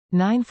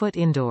9-foot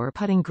indoor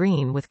putting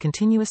green with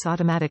continuous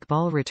automatic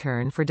ball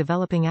return for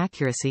developing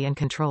accuracy and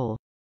control.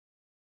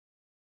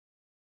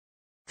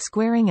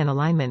 Squaring and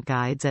alignment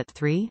guides at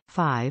 3,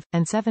 5,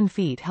 and 7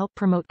 feet help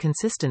promote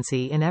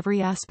consistency in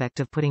every aspect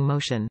of putting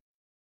motion.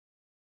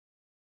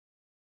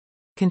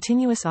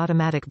 Continuous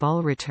automatic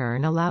ball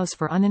return allows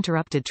for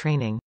uninterrupted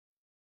training.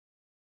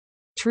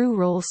 True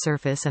roll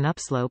surface and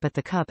upslope at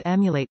the cup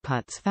emulate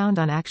putts found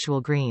on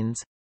actual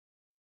greens.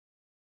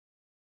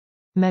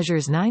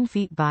 Measures 9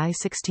 feet by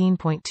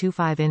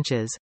 16.25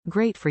 inches,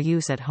 great for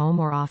use at home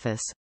or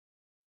office.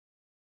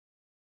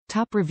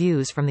 Top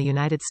reviews from the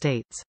United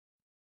States.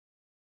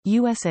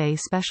 USA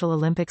Special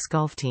Olympics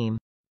Golf Team.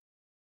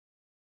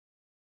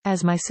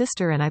 As my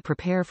sister and I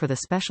prepare for the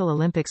Special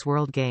Olympics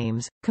World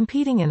Games,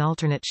 competing in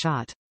alternate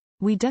shot,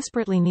 we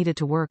desperately needed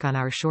to work on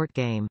our short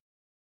game.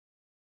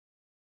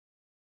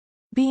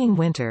 Being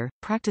winter,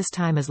 practice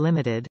time is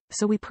limited,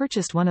 so we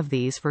purchased one of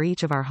these for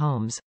each of our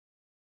homes.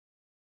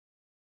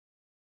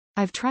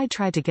 I've tried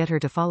to get her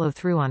to follow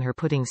through on her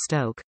putting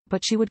stoke,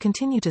 but she would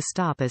continue to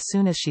stop as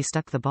soon as she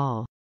stuck the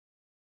ball.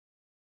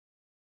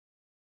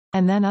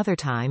 And then other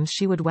times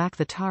she would whack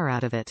the tar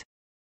out of it.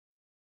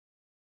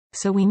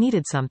 So we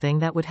needed something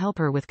that would help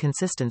her with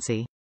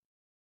consistency.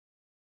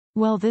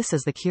 Well, this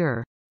is the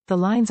cure. The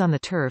lines on the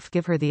turf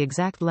give her the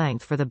exact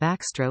length for the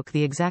backstroke,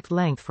 the exact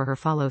length for her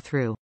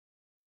follow-through.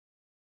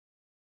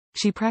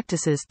 She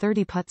practices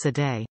 30 putts a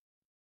day.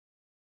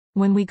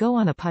 When we go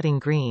on a putting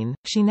green,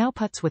 she now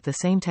putts with the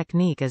same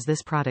technique as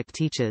this product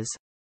teaches.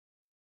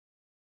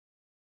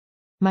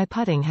 My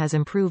putting has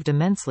improved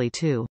immensely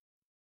too.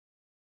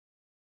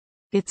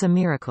 It's a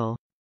miracle.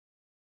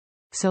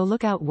 So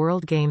look out,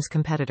 World Games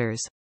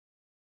competitors.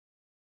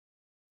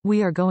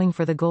 We are going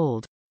for the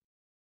gold.